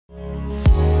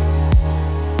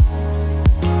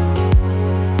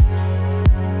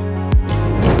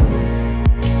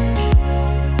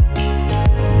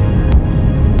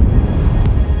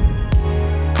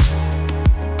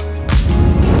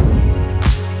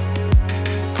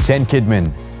10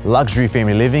 Kidman, luxury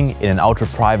family living in an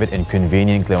ultra-private and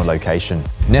convenient Glenwood location.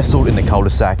 Nestled in the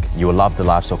cul-de-sac, you will love the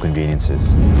lifestyle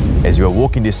conveniences. As you are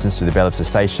walking distance to the Bellevue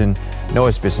Station, Nair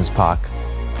Business Park,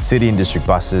 city and district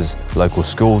buses, local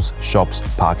schools, shops,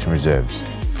 parks and reserves.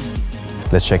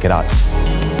 Let's check it out.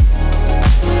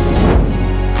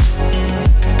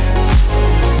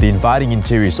 The inviting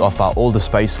interiors offer all the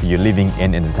space for your living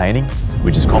and entertaining,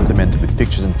 which is complemented with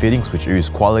fixtures and fittings which ooze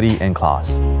quality and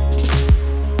class.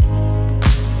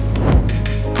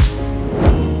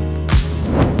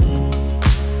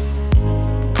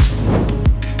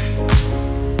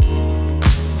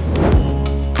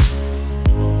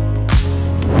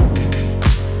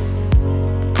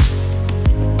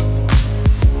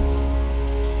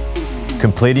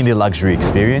 Completing the luxury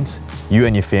experience, you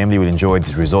and your family will enjoy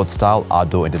this resort-style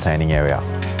outdoor entertaining area.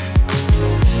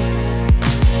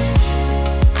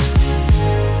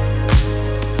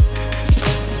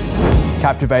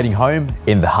 Captivating home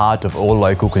in the heart of all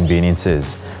local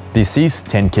conveniences. This is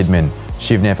 10 Kidman.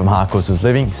 Shiv, Nair from Harcourts is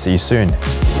living. See you soon.